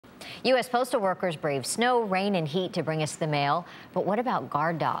U.S. postal workers brave snow, rain, and heat to bring us the mail. But what about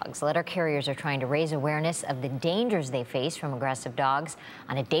guard dogs? Letter carriers are trying to raise awareness of the dangers they face from aggressive dogs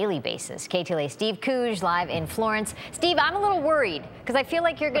on a daily basis. KTLA Steve Couge live in Florence. Steve, I'm a little worried because I feel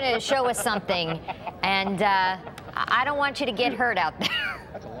like you're going to show us something, and I don't want you to get hurt out there.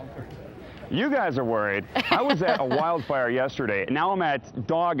 You guys are worried. I was at a wildfire yesterday. Now I'm at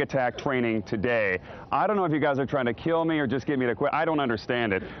dog attack training today. I don't know if you guys are trying to kill me or just get me to quit. I don't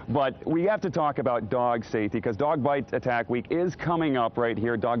understand it. But we have to talk about dog safety because Dog Bite Attack Week is coming up right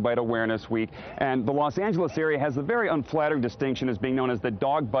here, Dog Bite Awareness Week. And the Los Angeles area has the very unflattering distinction as being known as the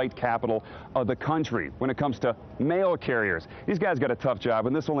dog bite capital of the country when it comes to mail carriers. These guys got a tough job,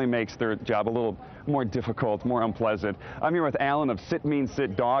 and this only makes their job a little more difficult, more unpleasant. I'm here with Alan of Sit Means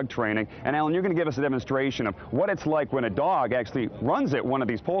Sit Dog Training. And Alan, you're going to give us a demonstration of what it's like when a dog actually runs at one of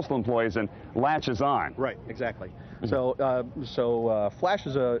these postal employees and latches on. Right, exactly. So Flash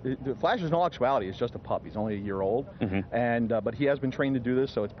is in all actuality is just a pup. He's only a year old, but he has been trained to do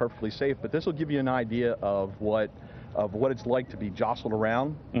this, so it's perfectly safe. But this will give you an idea of what it's like to be jostled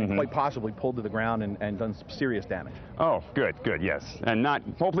around, quite possibly pulled to the ground and done some serious damage. Oh, good, yes, and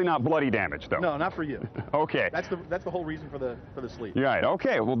hopefully not bloody damage, though. No, not for you. Okay. That's the whole reason for the sleeve. Right.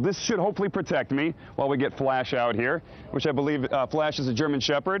 Okay. Well, this should hopefully protect me while we get Flash out here, which I believe Flash is a German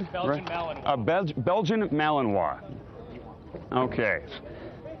Shepherd. Belgian Malinois. Belgian Malinois. Okay.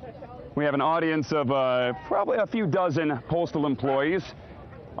 We have an audience of probably a few dozen postal employees.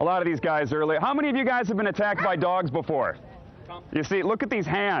 A lot of these guys earlier. How many of you guys have been attacked by dogs before? You see, look at these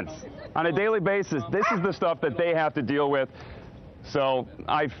hands. On a daily basis, this is the stuff that they have to deal with. So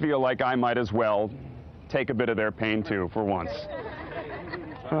I feel like I might as well take a bit of their pain too for once.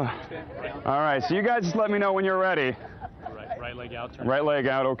 All right, so you guys just let me know when you're ready. Right leg out. Turn. Right leg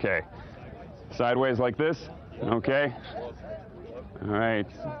out, okay. Sideways like this, okay. All right,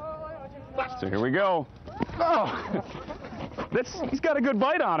 so here we go. Oh, he's got a good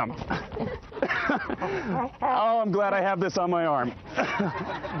bite on him. Oh, I'm glad I have this on my arm.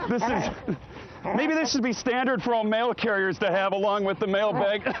 Maybe this should be standard for all mail carriers to have along with the mail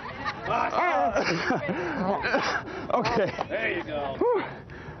bag. Okay. There you go. Whew.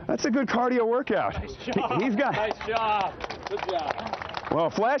 That's a good cardio workout. Nice job. Nice job. Good job. Well,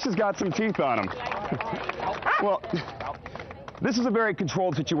 Flash has got some teeth on him. Well, this is a very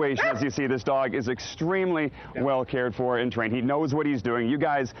controlled situation. As you see, this dog is extremely well cared for and trained. He knows what he's doing. You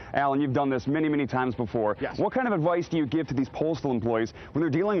guys, Alan, you've done this many, many times before. Yes. What kind of advice do you give to these postal employees when they're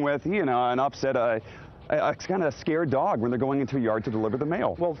dealing with, you know, an upset, a kind of scared dog when they're going into a yard to deliver the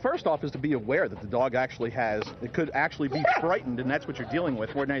mail? Well, first off is to be aware that the dog it could actually be frightened, and that's what you're dealing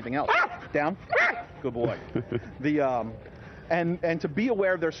with more than anything else. Down. Good boy. And to be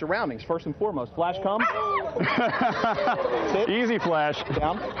aware of their surroundings, first and foremost. Flash, come. Sit. Easy, Flash.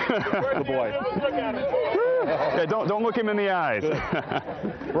 Down. Good boy. Okay, don't look him in the eyes.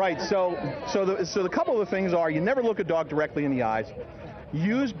 Right, so the couple of the things are, you never look a dog directly in the eyes.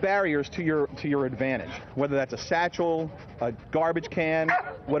 Use barriers to your advantage, whether that's a satchel, a garbage can,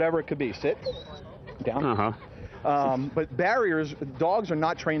 whatever it could be. Sit. Down. But barriers, dogs are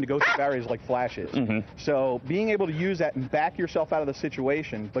not trained to go through barriers like Flash is. So being able to use that and back yourself out of the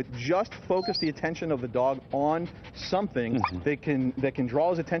situation, but just focus the attention of the dog on something that can draw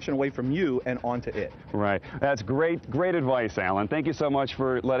his attention away from you and onto it. Right. That's great advice, Alan. Thank you so much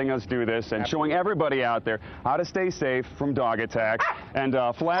for letting us do this and showing everybody out there how to stay safe from dog attacks. And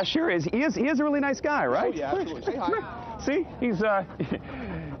Flash here he is a really nice guy, right? Oh, yeah, absolutely. Say hi. See,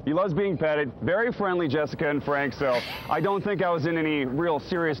 he loves being petted. Very friendly, Jessica and Frank, so I don't think I was in any real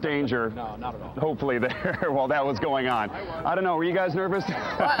serious danger. No, not at all. Hopefully there while that was going on. I don't know, were you guys nervous?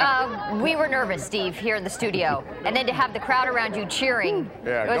 We were nervous, Steve, here in the studio. And then to have the crowd around you cheering,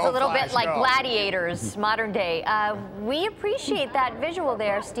 it was a little bit like gladiators, modern day. We appreciate that visual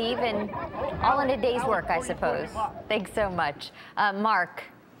there, Steve, and all in a day's work, I suppose. Thanks so much. Mark.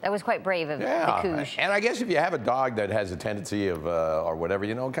 That was quite brave of the Couge. And I guess if you have a dog that has a tendency of, or whatever,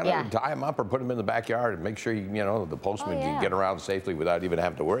 you know, kind of tie him up or put him in the backyard and make sure, you know, the postman can get around safely without even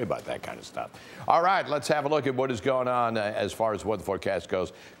having to worry about that kind of stuff. All right, let's have a look at what is going on as far as what the forecast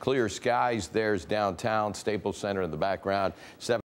goes. Clear skies. There's downtown, Staples Center in the background.